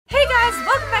guys,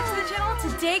 welcome back to the channel.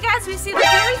 Today guys, we see the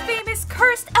very famous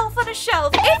cursed elf on a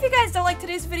shelf. If you guys don't like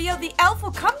today's video, the elf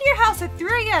will come to your house at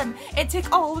 3 AM and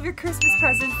take all of your Christmas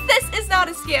presents. This is not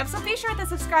a scam, so be sure to hit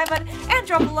the subscribe button and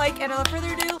drop a like. And without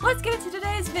further ado, let's get into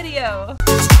today's video.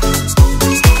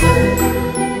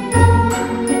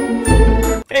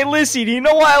 Hey Lissy, do you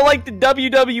know why I like the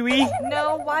WWE?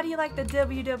 No, why do you like the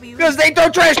WWE? Because they throw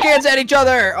trash cans at each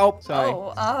other! Oh, sorry.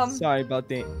 Oh, sorry about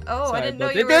that. Oh, sorry I didn't know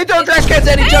that. you were... They throw trash cans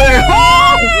at each other!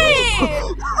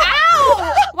 Hey!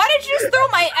 Ow! Why did you just throw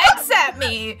my X at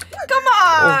me? Come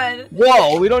on!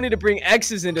 Whoa, we don't need to bring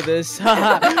X's into this.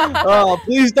 Oh,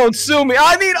 please don't sue me.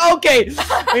 I mean, okay.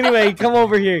 Anyway, come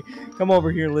over here. Come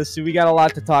over here, Lissy. We got a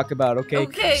lot to talk about, okay?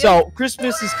 Okay. So,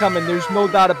 Christmas is coming. There's no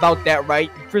doubt about that, right?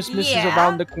 Christmas is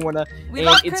around the corner. We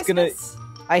love it's Christmas.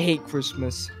 I hate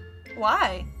Christmas.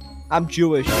 Why? I'm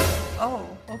Jewish. Oh,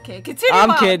 okay. Continue I'm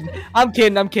on. kidding. I'm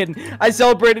kidding. I'm kidding. I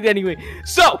celebrate it anyway.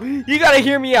 So, you gotta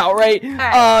hear me out, right?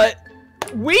 Alright.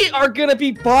 We are gonna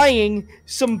be buying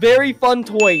some very fun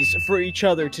toys for each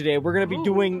other today. We're gonna be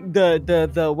doing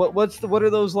what are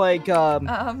those like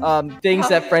things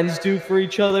that friends do for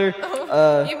each other?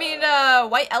 You mean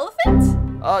white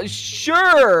elephant?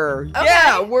 Sure. Okay,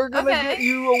 Yeah, we're gonna get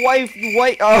you a wife.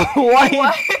 Wife.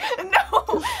 What?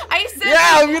 No, I said.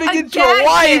 Yeah, I'm gonna get you a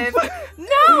wife. No,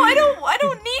 I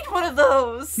don't need one of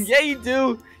those. Yeah, you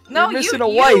do. No, you're missing a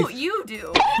wife. You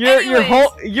do.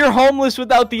 You're homeless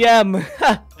without the M.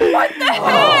 What the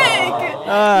heck,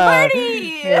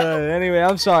 Marty? Anyway,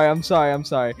 I'm sorry.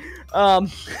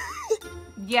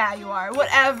 Yeah, you are.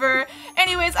 Whatever.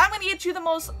 Anyways, I'm gonna get you the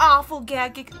most awful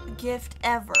gag gift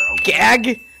ever.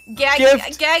 Okay? Gag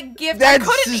gift. That's I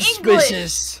couldn't suspicious.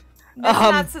 English. That's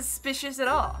not suspicious at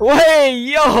all. Hey,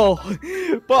 yo,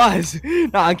 boss. No,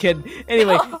 I'm kidding.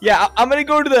 Anyway, yeah, I'm gonna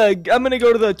go to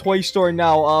the toy store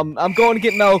now. I'm going to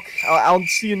get milk. I'll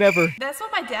see you never. That's what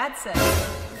my dad said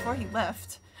before he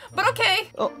left. But okay.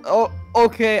 Oh,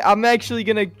 okay. I'm actually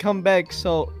gonna come back,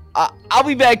 so I'll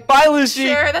be back. Bye, Lucy.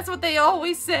 Sure, that's what they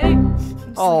always say.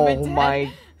 Oh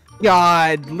my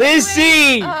God,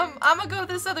 Lissy! I'm gonna go to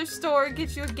this other store and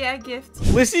get you a gag gift.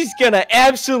 Lissy's gonna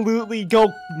absolutely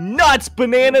go nuts,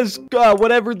 bananas,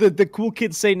 whatever the cool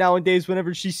kids say nowadays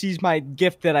whenever she sees my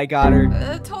gift that I got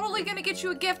her. Totally gonna get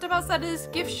you a gift. I'm outside of this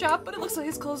gift shop, but it looks like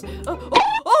it's closed. I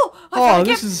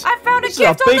found a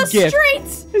gift on the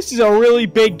streets! This is a really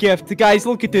big gift. Guys,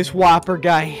 look at this Whopper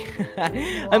guy.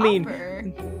 I mean...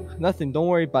 Nothing, don't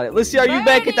worry about it. Lissy, are you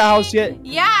back at the house yet?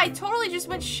 Yeah, I totally just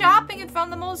went shopping and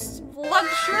found the most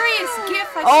luxurious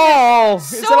gift I've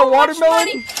seen. Is that a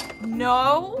watermelon?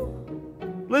 No.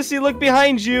 Lissy, look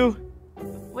behind you.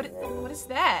 What is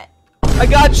that? I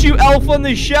got you Elf on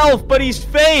the Shelf, but he's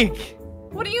fake.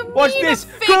 What do you mean? Watch this.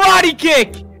 Karate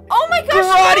kick. Oh my gosh,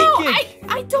 Karate kick.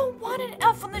 I don't want an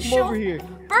elf on the shelf. Come over here.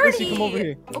 Birdie. Lissy, come over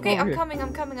here. Okay, I'm coming.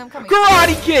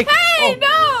 Karate kick. Hey,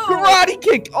 no. Karate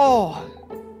kick. Oh.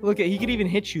 Look at, he could even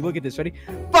hit you. Look at this. Ready?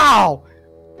 Bow!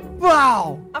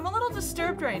 Wow! I'm a little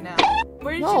disturbed right now.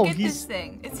 Where did you get this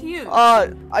thing? It's huge.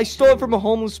 I stole it from a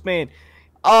homeless man.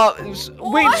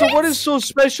 Wait, so what is so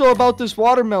special about this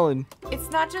watermelon? It's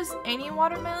not just any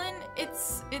watermelon.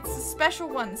 It's a special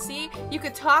one. See? You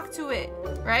could talk to it,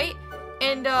 right?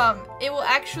 And it will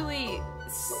actually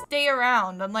stay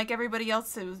around, unlike everybody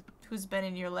else who's been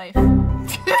in your life.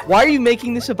 Why are you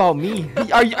making this about me?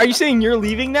 Are you saying you're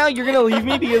leaving now? You're gonna leave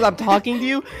me because I'm talking to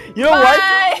you? You know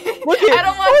what? Look at, I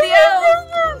don't want the elf.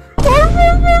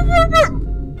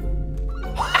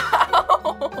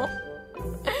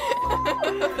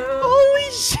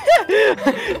 Holy shit!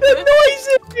 The noise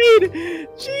it made!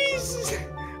 Jesus.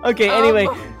 Okay, anyway.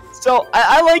 So,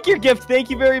 I like your gift. Thank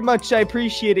you very much. I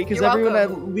appreciate it because everyone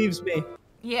that leaves me.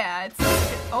 Yeah, it's...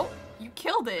 Oh, you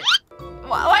killed it.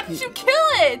 Why did you kill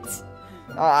it?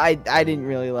 I didn't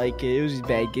really like it. It was a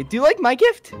bad gift. Do you like my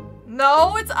gift?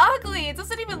 No, it's ugly. It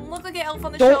doesn't even look like an elf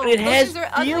on the shelf. It has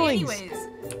feelings.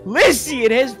 Lissy,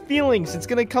 it has feelings. It's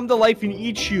gonna come to life and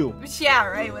eat you. Yeah,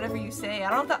 right. Whatever you say. I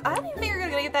don't even think you're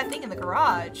gonna get that thing in the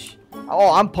garage.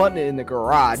 Oh, I'm putting it in the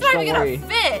garage. It's not don't even worry.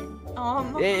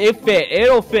 gonna fit. It fit.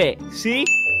 It'll fit. See?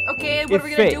 Okay. What are we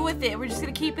gonna do with it? We're just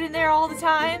gonna keep it in there all the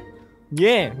time.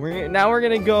 Yeah, now we're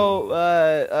gonna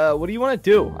go. What do you want to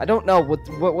do? I don't know. What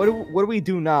do we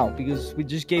do now? Because we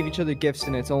just gave each other gifts,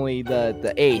 and it's only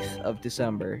the 8th of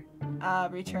December.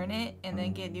 Return it and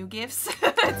then get new gifts.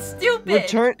 That's stupid.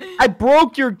 Return? I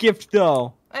broke your gift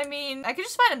though. I mean, I could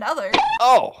just find another.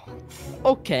 Oh,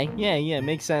 okay. Yeah,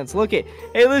 makes sense. Look it.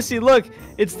 Hey, Lissy, look.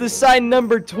 It's the sign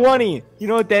number 20. You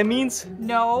know what that means?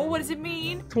 No. What does it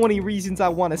mean? 20 reasons I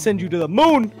want to send you to the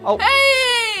moon. Oh.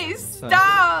 Hey!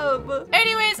 Stop.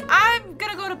 Anyways, I'm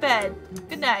gonna go to bed.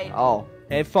 Good night. Oh,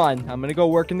 have fun. I'm gonna go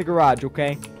work in the garage,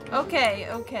 okay? Okay.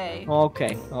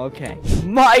 Okay.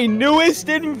 My newest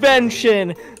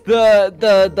invention,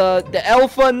 the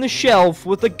elf on the shelf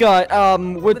with a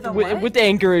gun, with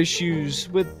anger issues,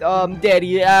 with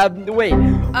daddy. Wait,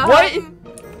 what?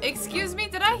 Excuse me,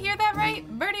 did I hear that right?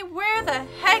 Birdie, where the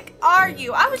heck are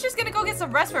you? I was just gonna go get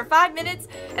some rest for 5 minutes,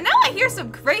 and now I hear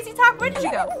some crazy talk. Where did you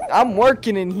go? I'm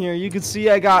working in here. You can see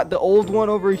I got the old one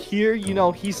over here. You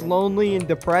know, he's lonely and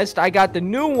depressed. I got the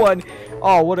new one.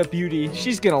 Oh, what a beauty.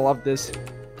 She's gonna love this.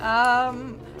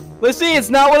 Let's see,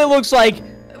 it's not what it looks like.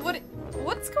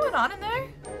 What's going on in there?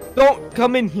 Don't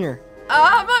come in here.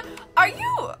 Are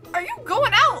you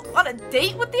going out on a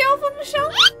date with the elf on the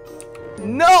shelf?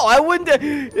 No, I wouldn't.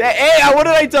 Hey, what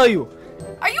did I tell you?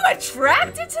 Are you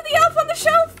attracted to the elf on the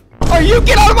shelf? Are you?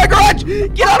 Get out of my garage!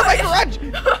 Get out of my garage!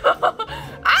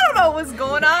 I don't know what's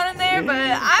going on in there, but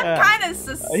I'm kind of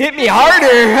suspicious. Hit me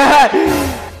harder!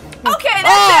 Okay,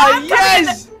 that's it.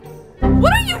 Yes!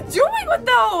 What are you doing with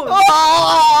those?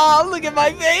 Oh, look at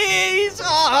my face!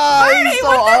 Birdie, so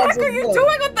what the heck awesome. are you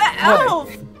doing with the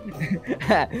elf?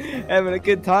 Having a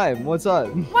good time. What's up?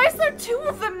 Why is there 2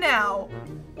 of them now?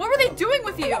 What were they doing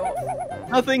with you?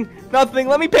 Nothing.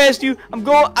 Let me pass you. I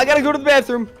gotta go to the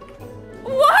bathroom.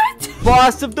 What?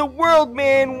 Boss of the world,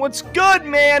 man. What's good,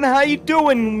 man? How you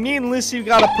doing? Me and Lissy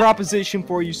got a proposition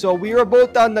for you. So we are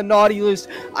both on the naughty list.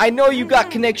 I know you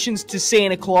got connections to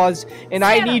Santa Claus, and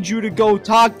I need you to go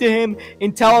talk to him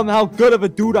and tell him how good of a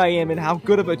dude I am and how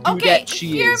good of a dudette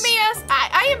she is. Hear me as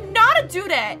I am not a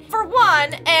dudette, for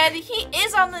one, and he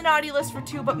is on the naughty list for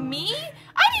 2, but me?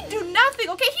 I didn't do nothing,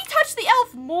 okay? He touched the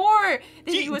elf more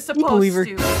than he was supposed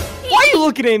to. Why are you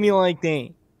looking at me like that?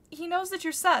 He knows that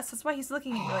you're sus. That's why he's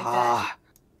looking at you like that.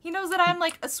 He knows that I'm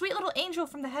like a sweet little angel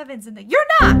from the heavens and that you're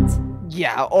not!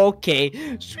 Yeah, okay.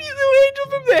 Sweet little angel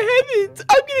from the heavens.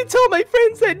 I'm gonna tell my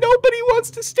friends that nobody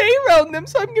wants to stay around them,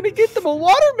 so I'm gonna get them a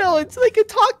watermelon so they can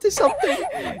talk to something.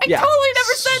 I totally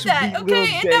never said that,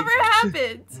 okay? It never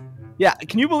happened. Yeah,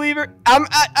 can you believe her?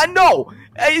 I know.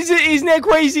 Isn't that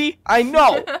crazy? I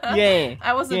know. Yeah.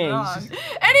 I wasn't wrong.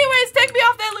 Anyways, take me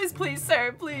off that list, please,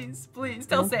 sir. Please,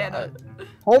 tell Santa.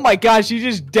 Oh my gosh, he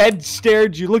just dead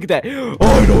stared you. Look at that.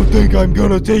 I don't think I'm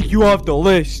gonna take you off the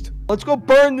list. Let's go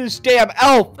burn this damn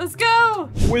elf. Let's go.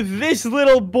 With this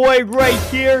little boy right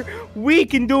here, we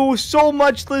can do so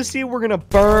much. Lissy, we're gonna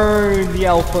burn the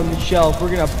elf on the shelf.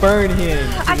 We're gonna burn him.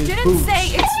 I didn't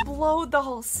say explode the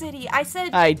whole city. I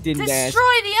said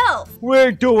destroy the elf.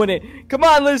 We're doing it. Come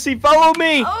on, Lissy, follow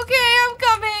me. Okay, I'm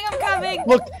coming.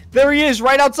 Look, there he is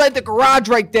right outside the garage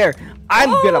right there.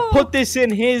 I'm gonna put this in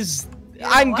his...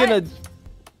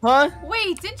 Huh?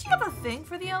 Wait, didn't you have a thing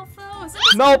for the elf though? Is it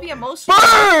just gonna be emotional?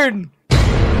 Burn!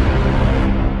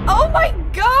 Oh my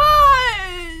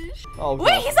gosh! Oh,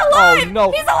 wait, he's alive! Oh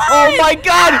no! He's alive! Oh my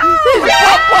god! His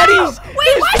butt buddies!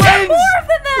 Wait, why is there more of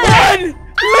them then? Run!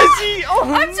 Lizzie! Oh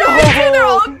I'm trying to, they're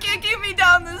all kicking me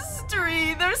down the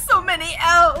street. There's so many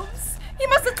elves. He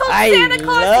must have told Santa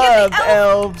Claus to get the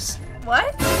elves.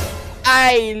 What?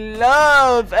 I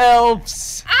love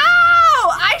elves.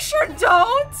 Ow! I sure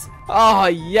don't. Oh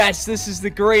yes, this is the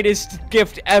greatest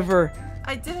gift ever.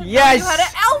 I didn't know you had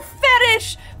an elf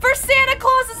fetish for Santa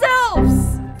Claus's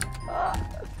elves.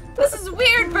 This is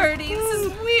weird, Birdie. This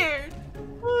is weird.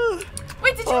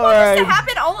 Wait, did you want this to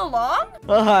happen all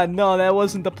along? No, that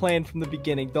wasn't the plan from the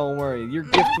beginning. Don't worry. Your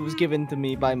gift was given to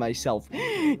me by myself.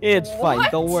 It's fine.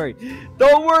 Don't worry.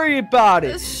 Don't worry about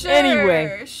it.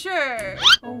 Anyway. Sure.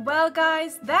 Well,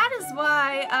 guys, that is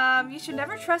why you should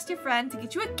never trust your friend to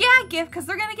get you a gag gift because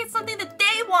they're going to get something that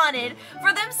they wanted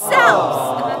for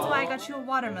themselves. And that's why I got you a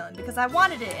watermelon because I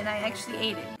wanted it and I actually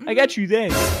ate it. I got you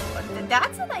this.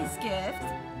 That's a nice gift.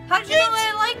 How did you know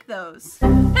I like those?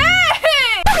 Hey!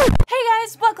 Hey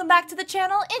guys, welcome back to the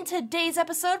channel. In today's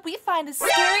episode, we find a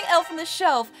scary elf on the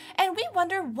shelf, and we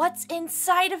wonder what's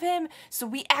inside of him. So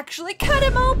we actually cut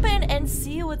him open and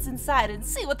see what's inside and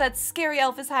see what that scary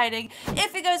elf is hiding.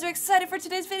 If you guys are excited for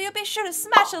today's video, be sure to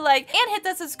smash a like and hit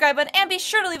that subscribe button, and be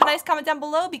sure to leave a nice comment down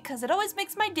below because it always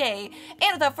makes my day.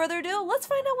 And without further ado, let's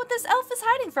find out what this elf is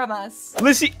hiding from us.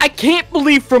 Lissy, I can't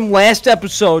believe from last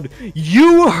episode,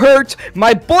 you hurt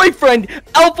my boyfriend,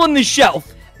 Elf on the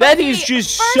Shelf. That is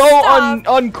just so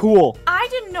uncool. I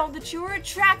didn't know that you were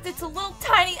attracted to little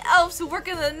tiny elves who work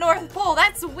in the North Pole.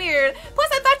 That's weird. Plus,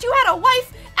 I thought you had a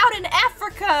wife out in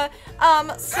Africa.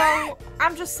 So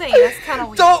I'm just saying that's kind of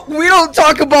weird. We don't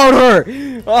talk about her.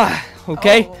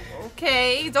 Okay. Oh,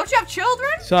 okay. Don't you have children?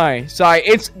 Sorry.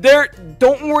 It's there.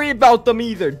 Don't worry about them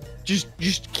either.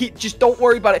 Just don't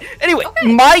worry about it. Anyway,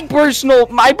 my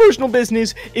personal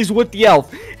business is with the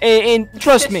elf, and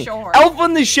trust me, Elf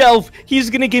on the Shelf, he's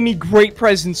gonna give me great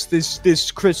presents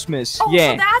this Christmas. Oh,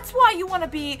 so that's why you want to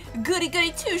be goody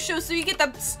two-shoes, so you get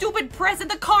the stupid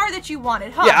present, the car that you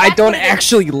wanted, huh? Yeah, I don't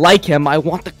actually like him. I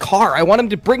want the car. I want him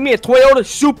to bring me a Toyota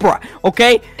Supra.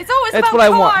 Okay? It's always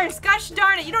about cars. Gosh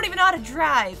darn it, you don't even know how to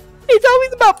drive. It's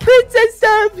always about princess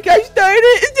stuff. Gosh darn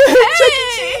it. Chuck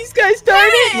E. Cheese. Gosh darn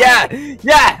it.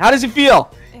 Yeah. How does it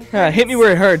feel? Hit me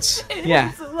where it hurts. It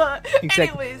hurts a lot.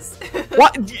 Exactly. Anyways.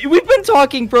 What? We've been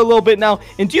talking for a little bit now,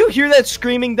 and do you hear that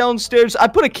screaming downstairs? I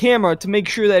put a camera to make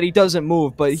sure that he doesn't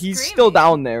move, but he's still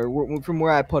down there from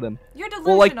where I put him. You're delusional.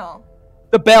 Well,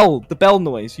 like the bell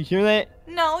noise. You hear that?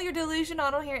 No, you're delusional.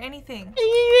 I don't hear anything.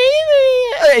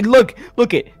 Hey, look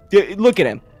at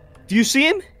him. Do you see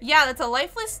him? Yeah, that's a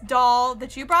lifeless doll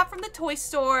that you brought from the toy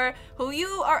store, who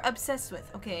you are obsessed with,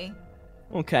 okay?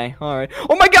 Okay, alright.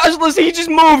 Oh my gosh, Lizzie, he just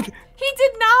moved! He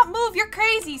did not move, you're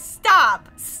crazy. Stop.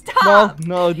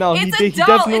 No, It's he a doll,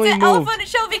 definitely moved. it's an elf on a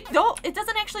shelf. It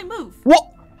doesn't actually move.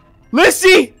 What?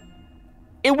 Lizzie!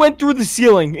 It went through the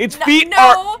ceiling. Its feet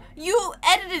are... No, you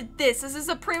edited this. This is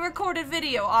a pre-recorded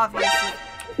video, obviously.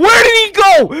 Where did he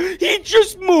go? He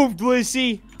just moved,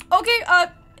 Lizzie. Okay,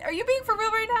 are you being for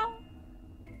real right now?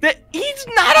 He's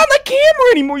not on the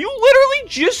camera anymore. You literally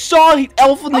just saw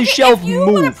Elf on the Shelf move. If you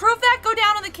want to prove that, go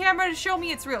down on the camera to show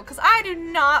me it's real, because I do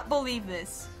not believe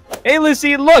this. Hey,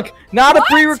 Lizzie, look. Not a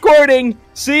pre-recording.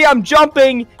 See, I'm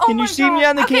jumping. Can you see me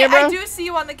on the camera? I do see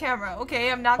you on the camera.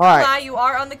 Okay, I'm not going to lie. You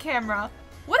are on the camera.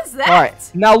 What is that? All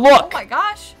right, now look. Oh, my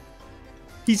gosh.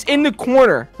 He's in the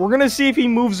corner. We're going to see if he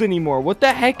moves anymore. What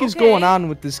the heck is going on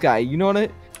with this guy? You know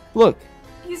what Look.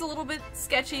 He's a little bit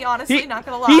sketchy, honestly, not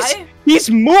gonna lie. He's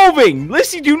moving!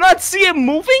 Lizzie, do you not see him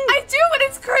moving? I do, and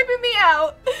it's creeping me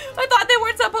out. I thought they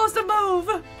weren't supposed to move.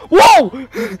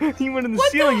 Whoa! He went in the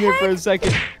ceiling there for a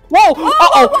second. Whoa!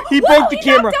 Uh-oh! He broke the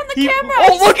camera.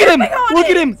 Oh, look at him! Look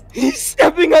at him! He's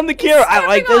stepping on the camera. I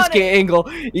like this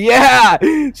angle. Yeah!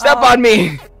 Step on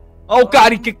me! Oh,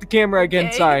 God, he kicked the camera again.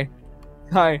 Okay. Sorry.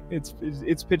 Hi,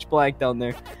 it's pitch black down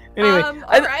there. Anyway,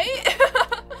 alright.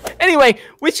 Anyway,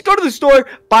 we should go to the store,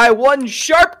 buy one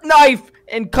sharp knife,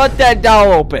 and cut that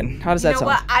doll open. How does that sound? You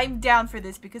know what? I'm down for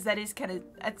this because that is kind of.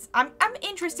 I'm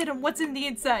interested in what's in the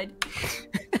inside.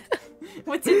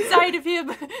 What's inside of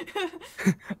him?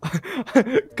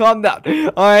 Calm down.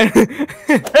 All right.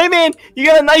 Hey man, you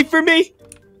got a knife for me?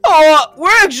 Oh,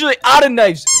 we're actually out of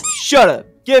knives. Shut up.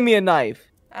 Give me a knife.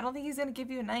 I don't think he's gonna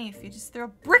give you a knife. You just throw a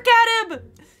brick at him.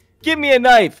 Give me a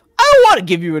knife. I don't want to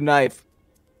give you a knife.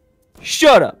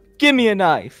 Shut up. Give me a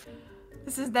knife.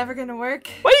 This is never gonna work.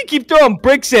 Why do you keep throwing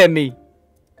bricks at me?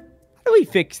 How do we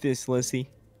fix this, Lizzie?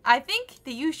 I think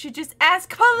that you should just ask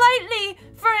politely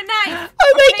for a knife.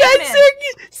 Oh my God,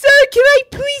 sir, can I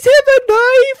please have a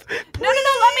knife? Please?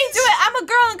 No, let me do it. I'm a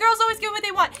girl and girls always get what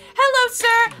they want. Hello,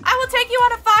 sir. I will take you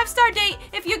on a 5-star date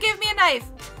if you give me a knife.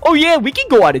 Oh yeah, we can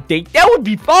go on a date. That would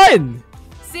be fun.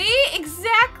 See?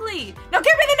 Exactly. Now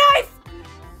give me the knife.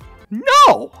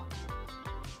 No.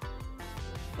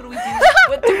 What do we do?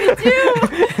 What do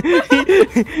we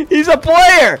do? He's a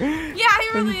player. Yeah, he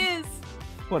really is.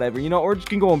 Whatever, you know, we're just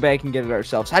gonna go back and get it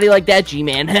ourselves. How do you like that,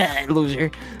 G-Man? Loser.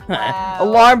 Wow.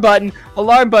 Alarm button.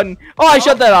 Alarm button. Oh, I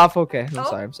shut that off. Okay,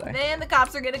 I'm sorry. Man, the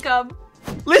cops are gonna come.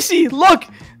 Lizzie, look!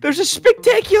 There's a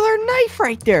spectacular knife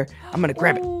right there. I'm gonna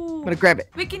grab it. I'm gonna grab it.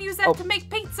 We can use that to make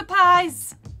pizza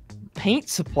pies. Paint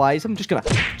supplies? I'm just gonna...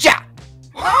 Ja!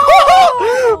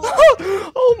 Oh!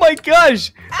 Oh my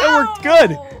gosh! That worked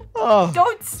good. Oh,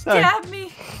 don't stab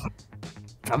me.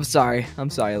 I'm sorry,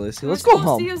 Lizzie. Let's go home. We're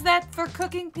supposed to use that for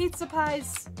cooking pizza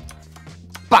pies.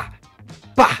 Bah!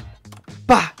 Bah!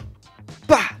 Bah!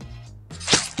 Bah!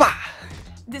 Bah!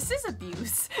 This is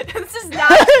abuse. This is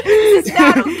not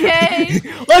okay.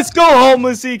 Let's go home,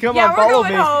 Lizzie. Come on, follow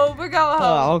me. We're going home.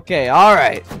 Oh, okay, all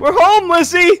right. We're home,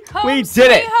 Lizzie. We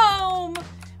did it. Home.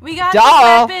 We got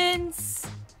doll. the weapons.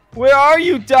 Where are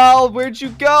you, doll? Where'd you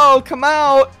go? Come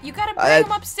out. You gotta bring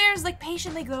him upstairs, like,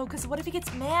 patiently go, because what if he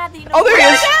gets mad that you know there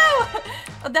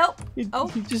he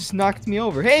is. He just knocked me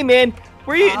over. Hey, man.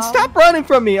 Where are you? Stop running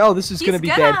from me. Oh, this is gonna be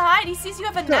bad. He's gonna hide. He sees you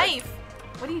have a knife.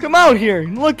 What are you Come out here.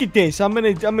 Look at this. I'm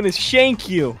gonna shank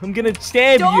you. I'm gonna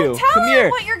stab you. Don't tell Come him here.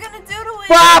 what you're gonna do to him.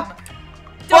 Bop!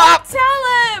 Don't tell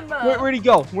him. Where'd he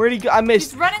go? Where'd he go? I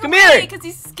missed. He's running Come away here. because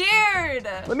he's scared.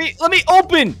 Let me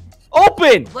open.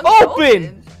 Open.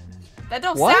 That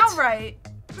don't sound right.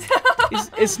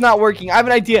 It's not working. I have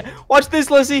an idea. Watch this,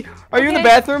 Lizzie. Are you in the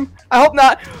bathroom? I hope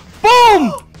not.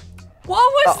 Boom!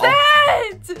 What was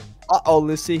that? Uh-oh,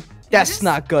 Lizzie. That's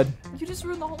not good. You just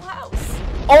ruined the whole house.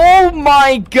 Oh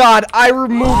my god, I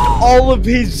removed all of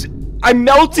his... I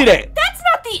melted it. That's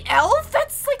not the elf.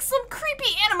 That's like some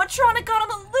creepy animatronic on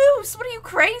the loose. What are you,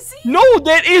 crazy? No,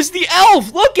 that is the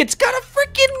elf. Look, it's got a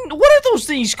freaking... What are those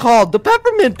things called? The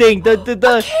peppermint thing. The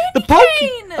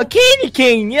cane. A candy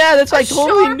cane. Yeah, that's I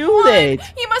totally knew that.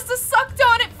 He must have sucked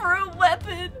on it for a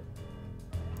weapon.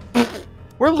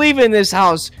 We're leaving this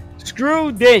house.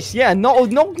 Screw this. Yeah, no,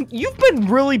 you've been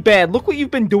really bad. Look what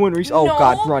you've been doing recently. Oh,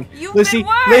 God, run. Lissy.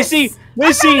 I'm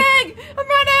running.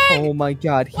 Oh, my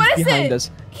God. He's behind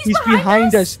us. He's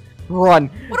behind us.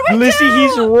 Run. What do I Lissy, do?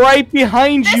 he's right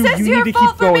behind you. This is you your need to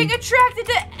fault keep for going. being attracted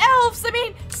to elves. I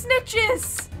mean,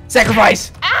 snitches.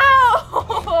 Sacrifice.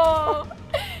 Ow.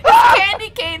 His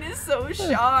candy cane is so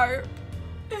sharp.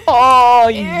 Oh,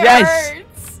 It yes. hurts.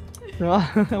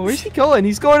 Where's he going?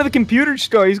 He's going to the computer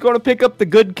store. He's going to pick up the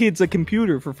good kids a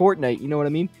computer for Fortnite. You know what I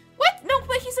mean? What? No,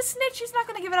 but he's a snitch. He's not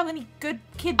going to give out any good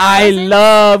kid I presents.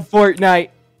 love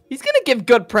Fortnite. He's going to give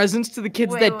good presents to the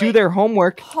kids that do their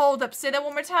homework. Hold up. Say that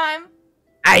one more time.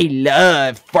 I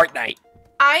love Fortnite.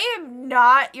 I am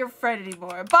not your friend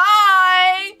anymore.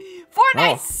 Bye.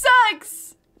 Fortnite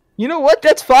sucks. You know what?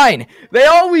 That's fine. They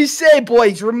always say,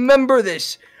 boys, remember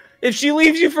this. If she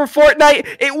leaves you for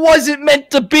Fortnite, it wasn't meant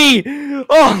to be.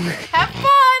 Oh. Have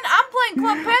fun. I'm playing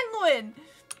Club Penguin.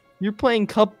 You're playing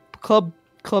Club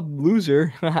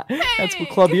Loser. That's what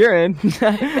club you're in.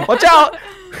 Watch out.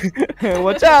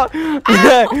 Watch out. No,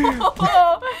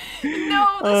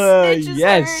 the snitch is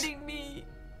hurting me.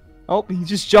 Oh, he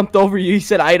just jumped over you. He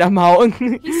said, I'm out.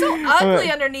 He's so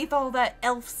ugly underneath all that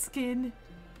elf skin.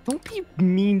 Don't be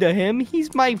mean to him.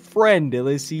 He's my friend,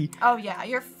 Lissy. Oh yeah,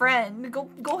 your friend. Go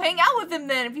hang out with him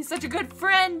then if he's such a good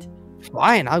friend.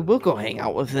 Fine, I will go hang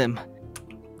out with him.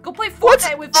 Go play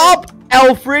Fortnite with him. What's up,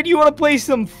 Alfred? You want to play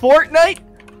some Fortnite?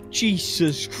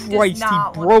 Jesus Christ, he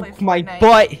broke my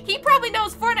butt. He probably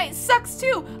knows Fortnite sucks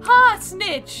too. Ha,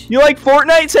 snitch. You like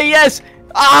Fortnite? Say yes.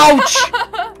 Ouch.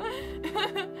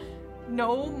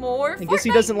 No more Fortnite. I guess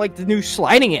he doesn't like the new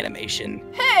sliding animation.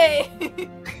 Hey.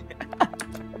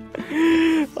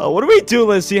 What do we do,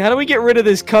 Lissy? How do we get rid of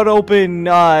this cut open,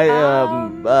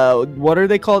 what are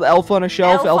they called? Elf on a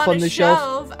shelf? Elf on the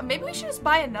shelf? Maybe we should just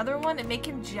buy another one and make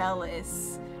him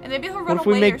jealous. And maybe he'll run away. What if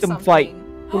we make them something. fight?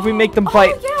 What if we make them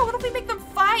fight? Oh yeah, what if we make them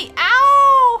fight?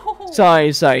 Ow!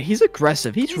 Sorry. He's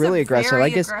aggressive. He's really aggressive. I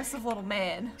guess. Aggressive little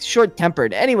man.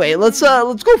 Short-tempered. Anyway, let's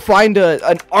go find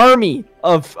an army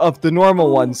of the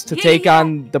normal ones to take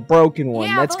on the broken one.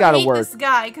 Yeah, that's gotta work. This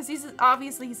guy, because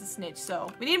obviously he's a snitch. So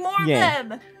we need more of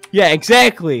them. Yeah,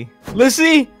 exactly.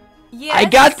 Lissy, yes. I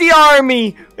got the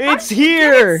army. It's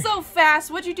here. So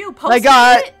fast. What'd you do? Post I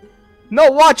got. it?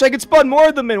 No, watch. I can spawn more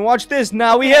of them in. Watch this.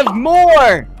 Now we have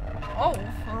more. Oh,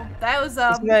 well, that was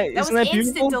Isn't that instant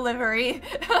beautiful? delivery.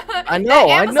 I know.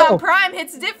 Amazon Prime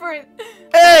hits different.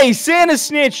 Hey, Santa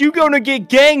Snitch, you gonna get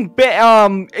Come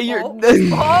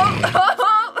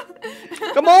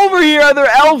over here, other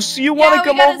elves. You wanna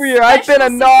come over here? I've been a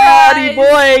naughty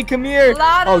boy. Come here.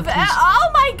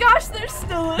 Oh my gosh, they're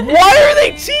still. Why are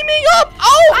they teaming up?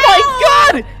 Oh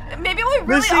my god! Maybe we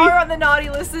really are on the naughty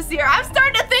list this year. I'm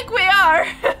starting to think we are.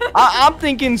 I'm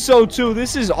thinking so too.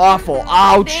 This is awful.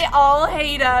 Ouch. They all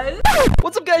hate us.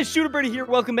 What's up, guys? Shootabirdie here.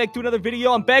 Welcome back to another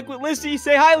video. I'm back with Lissy.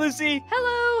 Say hi, Lissy.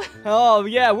 Hello. Oh,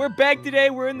 yeah. We're back today.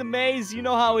 We're in the maze. You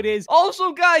know how it is.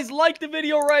 Also, guys, like the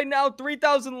video right now.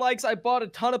 3,000 likes. I bought a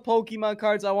ton of Pokemon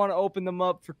cards. I want to open them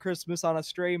up for Christmas on a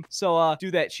stream. So,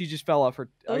 do that. She just fell off her.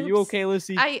 Are you okay,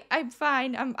 Lissy? I'm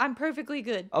fine. I'm perfectly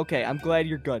good. Okay, I'm glad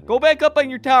you're good. Go back up on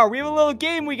your tower. We have a little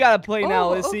game we gotta play now,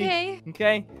 Lissy. Okay.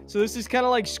 Okay? So this is kind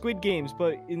of like Squid Games,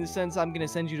 but in the sense I'm gonna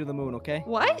send you to the moon, okay?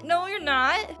 What? No, you're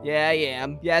not. Yeah, I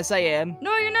am. Yes, I am.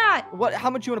 No, you're not. What? How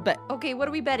much you want to bet? Okay, what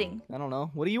are we betting? I don't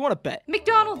know. What do you want to bet?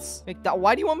 McDonald's.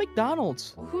 Why do you want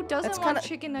McDonald's? Who doesn't want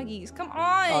chicken nuggets? Come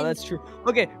on. Oh, that's true.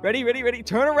 Okay, ready?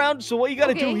 Turn around. So what you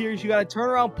gotta do here is you gotta turn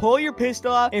around, pull your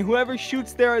pistol out, and whoever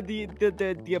shoots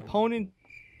the opponent.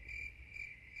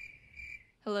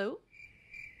 Hello?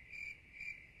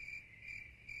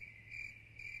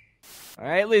 All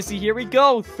right, Lissy, here we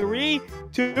go. 3,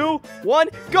 2, 1,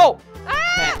 go!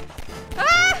 Ah!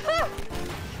 Ah!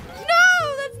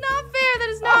 No, that's not fair. That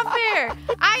is not fair.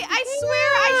 I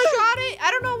swear I shot it.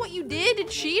 I don't know what you did to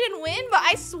cheat and win, but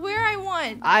I swear I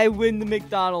won. I win the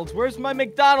McDonald's. Where's my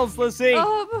McDonald's, Lissy?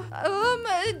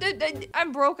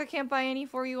 I'm broke. I can't buy any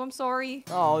for you. I'm sorry.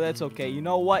 Oh, that's okay. You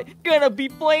know what? Gonna be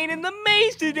playing in the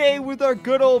maze today with our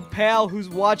good old pal who's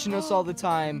watching us all the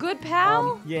time. Good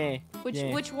pal? Yeah.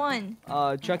 Which one?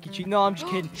 Chuck E. Cheese. No, I'm just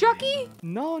kidding. Chucky?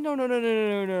 No.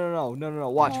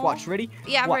 Watch. Ready?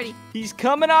 Yeah, I'm ready. He's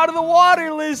coming out of the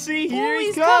water, Lissy. Here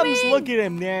he comes. Coming. Look at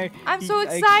him there. I'm so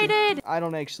excited. I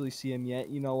don't actually see him yet.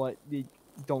 You know what?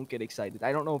 Don't get excited.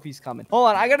 I don't know if he's coming. Hold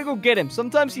on, I gotta go get him.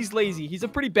 Sometimes he's lazy. He's a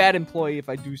pretty bad employee, if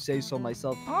I do say so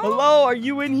myself. Oh. Hello, are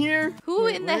you in here? Who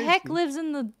in the heck lives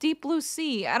in the deep blue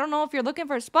sea? I don't know if you're looking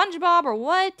for SpongeBob or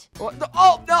what. Oh,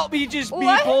 no, he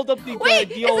pulled up the Wait,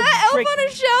 the is old that elf trick. on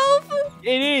a shelf?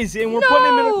 It is, and we're putting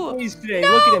him in a place today.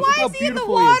 Look at him. Look how why is he in the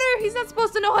beautiful water? he is. He's not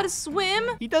supposed to know how to swim.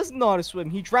 He doesn't know how to swim.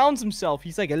 He drowns himself.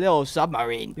 He's like a little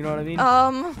submarine. You know what I mean?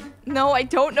 No, I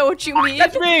don't know what you mean.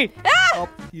 Catch me! Ah! Oh,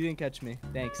 you didn't catch me.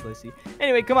 Thanks, Lissy.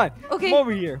 Anyway, come on. Okay. Come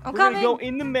over here. I'm we're gonna coming. go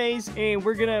in the maze, and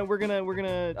we're gonna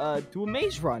do a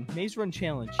maze run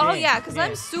challenge. Oh yeah, because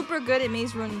I'm super good at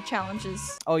maze run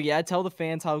challenges. Oh yeah, tell the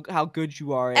fans how good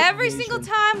you are. Every single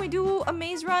time we do a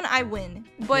maze run, I win.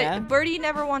 But Birdie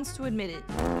never wants to admit it.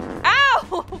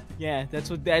 Ow! Yeah, that's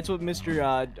what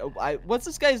Mr. What's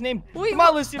this guy's name? Wait, come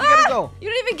on, Lissy, we gotta go. You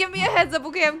didn't even give me a head's up.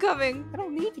 Okay, I'm coming. I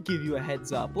don't need to give you a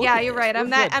heads up. Look yeah, at you're this. right.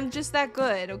 We're I'm just that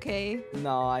good. Okay.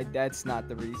 No, that's not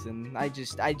the reason.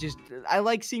 I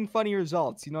like seeing funny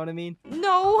results. You know what I mean?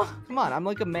 No. Come on, I'm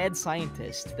like a mad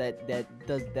scientist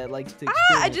that likes to.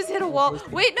 I just hit a wall.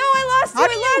 Wait, no, I lost you.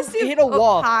 I lost you. Hit a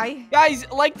wall. Hi. Guys,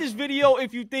 like this video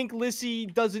if you think Lissy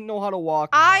doesn't know how to walk.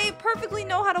 I perfectly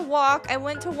know how to walk. I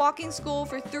went to walking school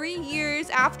for 3 years.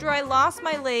 After I lost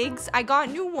my legs, I got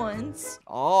new ones.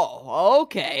 Oh,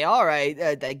 okay, all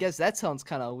right. I guess that sounds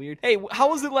kind of weird. Hey, how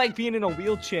was it like being in a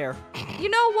wheelchair? You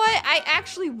know what? I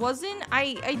actually wasn't.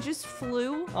 I just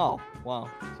flew. Oh, wow.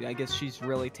 See, I guess she's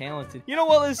really talented. You know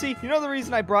what, Lissy? You know the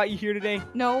reason I brought you here today?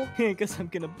 No. Because I'm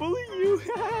gonna bully you.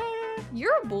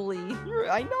 You're a bully.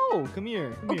 I know. Come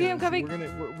here. Okay, I'm coming.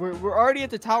 We're already at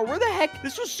the tower. Where the heck?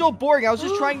 This was so boring. I was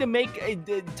just trying to make a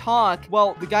talk.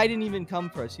 Well, the guy didn't even come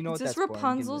for us. You know what that's for? Is this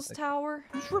Rapunzel's tower?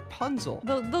 Who's Rapunzel?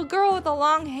 The girl with the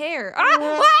long hair. No!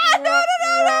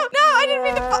 I didn't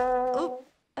mean to fall. Oh,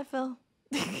 I fell.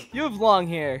 You have long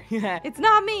hair. It's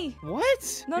not me.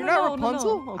 What? No, You're not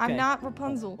Rapunzel? No. Okay. I'm not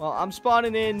Rapunzel. Well, I'm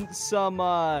spawning in some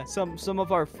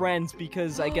of our friends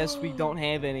because I guess we don't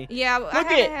have any. Yeah, I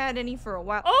haven't had any for a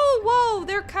while. Oh, whoa,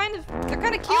 they're kind of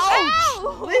cute.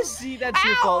 Ow! Lissy, that's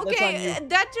your fault. Okay, that's on you.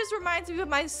 that just reminds me of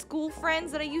my school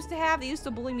friends that I used to have. They used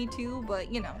to bully me too, but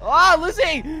you know. Ah,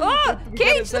 Lissy! Oh,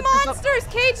 cage the monsters!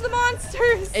 Cage the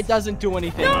monsters! It doesn't do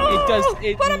anything. No!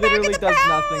 It Put 'em back in literally the does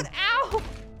pound! nothing. Ow!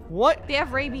 What? They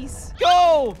have rabies.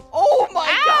 Go! Oh my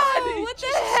Ow! God! What the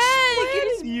heck? It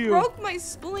just you. broke my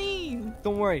spleen.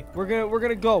 Don't worry. We're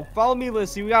gonna go. Follow me,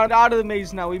 Lissy. We got out of the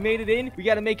maze now. We made it in. We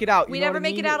gotta make it out. We never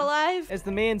make it out alive. As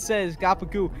the man says,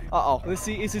 Gapagoo. Uh-oh.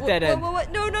 Lissy, it's a dead end.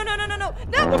 What? No! No!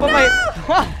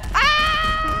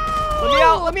 Ah!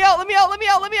 Let me out.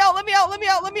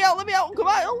 Come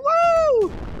on.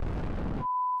 Woo!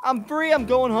 I'm free. I'm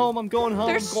going home.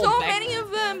 There's so many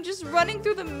of them just running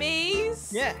through the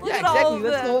maze. Yeah, Look at exactly. all of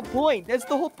That's them. the whole point. That's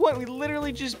the whole point. We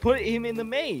literally just put him in the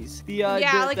maze. The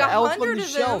like the elf on 100 the of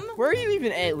shelf. them. Where are you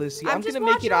even at, Lissy? I'm just gonna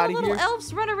make it out of watching here. little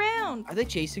elves run around. Are they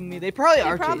chasing me? They probably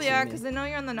are. They probably chasing are me. because they know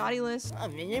you're on the naughty list.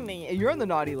 You're on the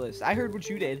naughty list. I heard what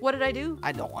you did. What did I do?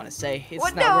 I don't want to say. It's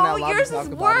What? not. We're not No, allowed yours to talk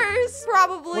is about it. worse,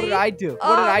 probably. What did I do?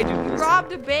 What did I do? You Lissy?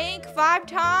 robbed a bank 5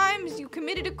 times. You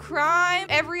committed a crime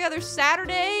every other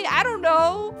Saturday. I don't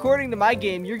know. According to my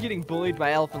game, you're getting bullied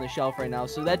by Elf on the Shelf right now,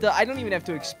 so that I don't even have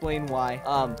to explain why.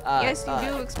 Yes, you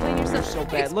do. Explain yourself. You're so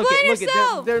bad. Explain Look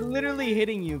yourself. at they're literally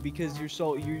hitting you because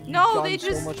you've No, done they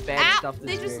just so much bad stuff this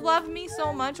they just year. love me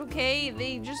so much. Okay,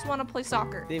 they just want to play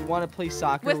soccer. They want to play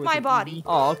soccer With my a body. TV.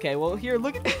 Oh, okay. Well, here,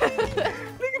 look at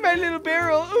look at my little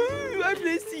barrel. Ooh, I'm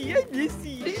Lissy.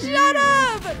 Shut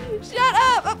up! Shut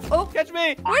up! Oh, Catch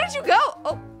me! where did you go?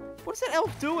 Oh. What's that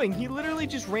elf doing? He literally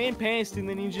just ran past and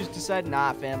then he just decided,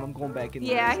 nah, fam, I'm going back in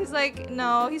there. Yeah, he's like,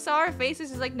 no. He saw our faces.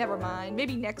 He's like, never mind.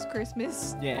 Maybe next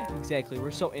Christmas. Yeah, exactly.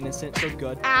 We're so innocent, so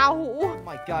good. Ow! Oh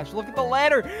my gosh, look at the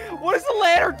ladder. What is the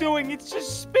ladder doing? It's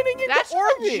just spinning in That's the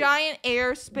orbit. just a giant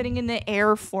air spinning in the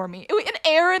air for me. Wait, an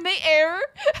air in the air?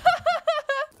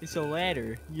 It's a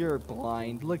ladder. You're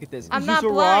blind. Look at this. I'm is not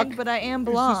this a blind, rock? but I am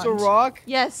blonde. Is this a rock?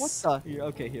 Yes. What the? Here,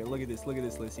 okay, here. Look at this. Look at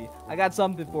this, Lissy. I got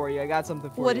something for you.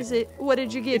 What is it? What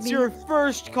did you get it's me? your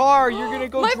first car. You're gonna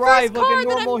go My drive first like car a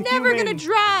normal that I'm never human. gonna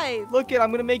drive. Look it.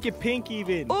 I'm gonna make it pink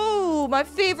even. Ooh, Ooh, my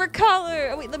favorite color.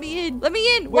 Oh, wait, let me in. Let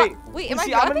me in. Wait, wait, am I I'm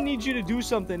driving? gonna need you to do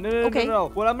something. No.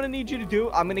 What I'm gonna need you to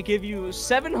do, I'm gonna give you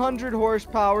 700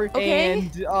 horsepower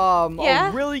and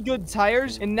really good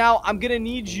tires. And now I'm gonna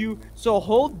need you. So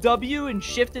hold W and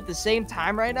shift at the same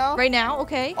time right now. Right now,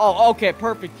 okay. Oh, okay,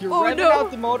 perfect. You're revving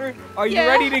out the motor. Are you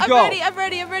ready to go? I'm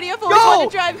ready. I've always wanted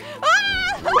to drive.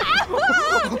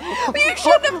 You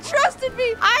shouldn't have trusted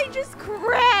me. I just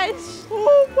crashed.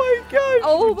 Oh my gosh.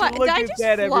 Oh my! Look Did I at just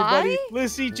that, fly? everybody.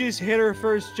 Lissy just hit her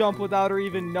first jump without her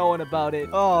even knowing about it.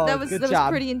 Oh, that was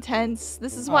pretty intense.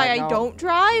 This is why I don't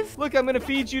drive. Look, I'm gonna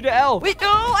feed you to Elf. Wait,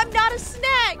 no, I'm not a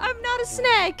snack. I'm not a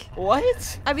snack.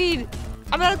 What? I mean,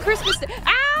 I'm not a Christmas snack.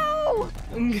 Ow!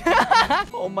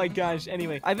 Oh my gosh.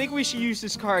 Anyway, I think we should use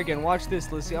this car again. Watch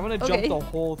this, Lissy. I'm gonna jump the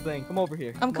whole thing. Come over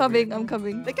here. I'm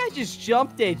coming. That guy just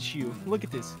jumped at you. Look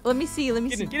at this. Let me see. Want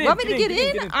me to get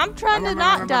in? I'm trying to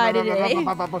not die today.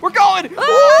 We're going.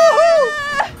 Oh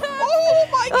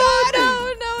my god.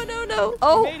 No.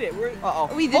 Oh. We made it. We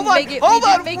didn't make it.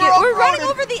 We're running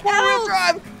over the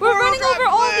elves. We're running over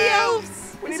all the elves.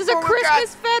 This is a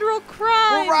Christmas federal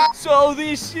crime. So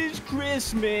this is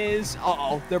Christmas.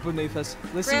 They're beneath us.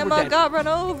 Listen, Grandma we're dead. got run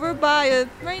over by a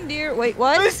reindeer. Wait,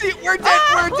 what? Listen, we're dead.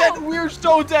 We're dead. We're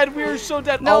so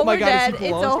dead. No, oh my we're god, dead.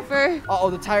 It's over.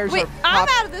 The tires Are I'm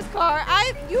out of this car.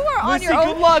 You are on your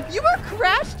own. Good luck. You were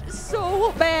crashed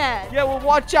so bad. Yeah, well,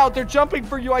 watch out. They're jumping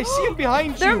for you. I see them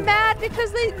behind you. They're mad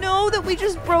because they know that we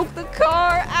just broke the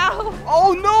car. Ow.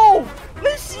 Oh, no.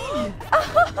 Lissy.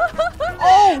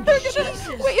 Jesus.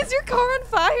 Wait, is your car on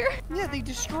fire? Yeah, they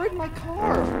destroyed my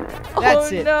car.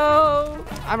 That's it. No.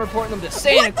 I'm reporting them to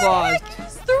Santa Claus. What the heck? You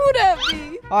just threw it at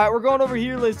me. All right, we're going over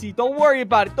here, Lissy. Don't worry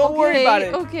about it. Don't worry about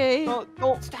it. Okay.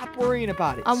 Don't stop worrying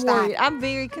about it. I'm worried. I'm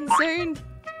very concerned.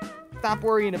 Stop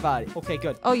worrying about it. Okay,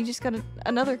 good. Oh, you just got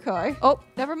another car. Oh,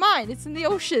 never mind. It's in the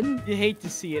ocean. You hate to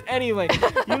see it. Anyway,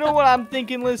 you know what I'm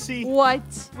thinking, Lissy?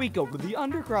 What? We go to the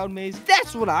underground maze.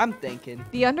 That's what I'm thinking.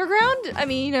 The underground? I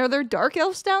mean, are there dark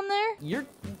elves down there?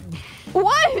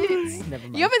 What? Never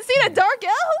mind. You haven't seen a dark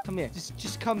elf? Come here.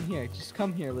 Just come here. Just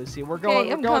come here, Lissy. We're going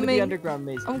to the underground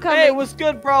maze. I'm coming. Hey, what's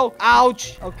good, bro?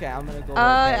 Ouch. Okay, I'm going to go.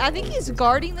 I think he's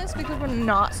guarding this because we're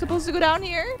not supposed to go down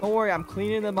here. Don't worry, I'm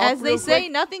cleaning them up. As they say,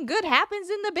 nothing good happens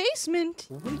in the basement.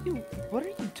 What are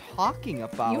you talking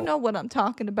about? You know what I'm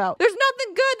talking about. There's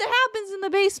nothing good that happens in the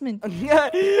basement.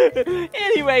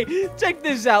 Anyway, check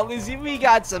this out, Lizzie. We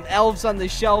got some elves on the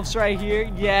shelves right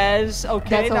here. Yes.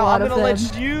 Okay, now I'm gonna let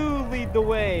you lead the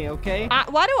way, okay?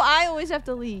 Why do I always have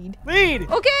to lead? Lead!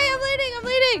 Okay, I'm leading.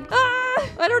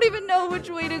 I don't even know which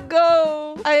way to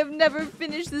go. I have never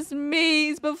finished this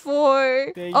maze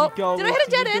before. There you go. Did I hit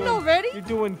a dead end already? You're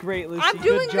doing great, Lizzie. I'm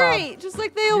doing great. Just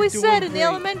like they always said in the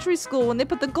elementary school when they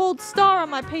put the gold star on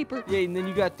my paper. Yeah, and then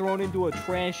you got thrown into a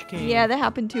trash can. Yeah, that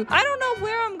happened too. I don't know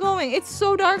where I'm going. It's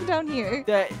so dark down here.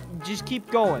 Just keep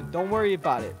going. Don't worry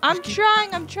about it. I'm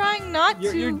trying not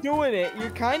to. You're doing it.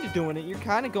 You're kind of doing it. You're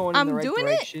kind of going in the right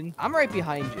direction. I'm right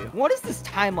behind you. What is this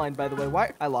timeline, by the way?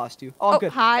 Why? I lost you. Oh,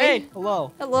 good. Hi. Hey,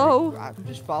 hello. Hello. I'm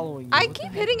just following you. I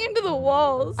keep hitting into the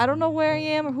walls. I don't know where I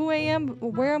am or who I am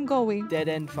or where I'm going. Dead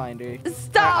end finder.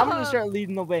 Stop. I'm going to start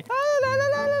leading the way.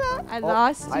 I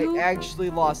lost you. I actually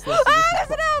lost this. There's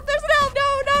an elf. There's an elf. No.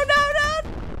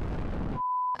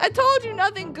 I told you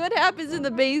nothing good happens in the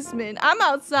basement. I'm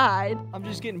outside. I'm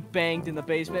just getting banged in the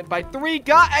basement by 3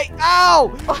 guys.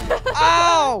 Ow!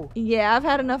 Ow! Yeah, I've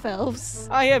had enough elves.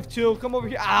 I have 2. Come over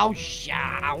here. Ow,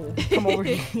 show. Come over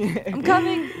here. I'm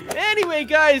coming. Anyway,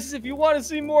 guys, if you want to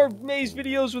see more maze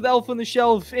videos with Elf on the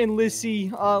Shelf and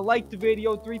Lissy, like the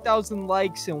video, 3,000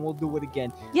 likes, and we'll do it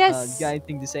again. Yes. You got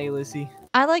anything to say, Lissy?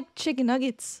 I like chicken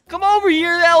nuggets. Come over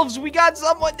here, elves. We got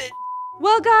someone that...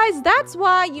 Well, guys, that's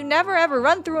why you never ever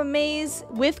run through a maze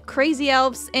with crazy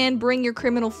elves and bring your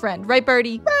criminal friend. Right,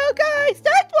 Birdie? Well, guys,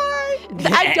 that's why.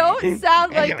 I don't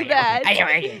sound like that.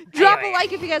 Drop a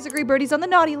like if you guys agree Birdie's on the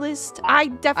naughty list. I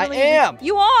definitely am.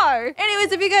 You are.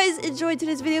 Anyways, if you guys enjoyed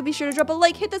today's video, be sure to drop a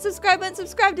like, hit that subscribe button,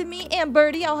 subscribe to me and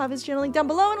Birdie. I'll have his channel link down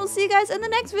below, and we'll see you guys in the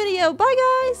next video. Bye,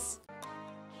 guys.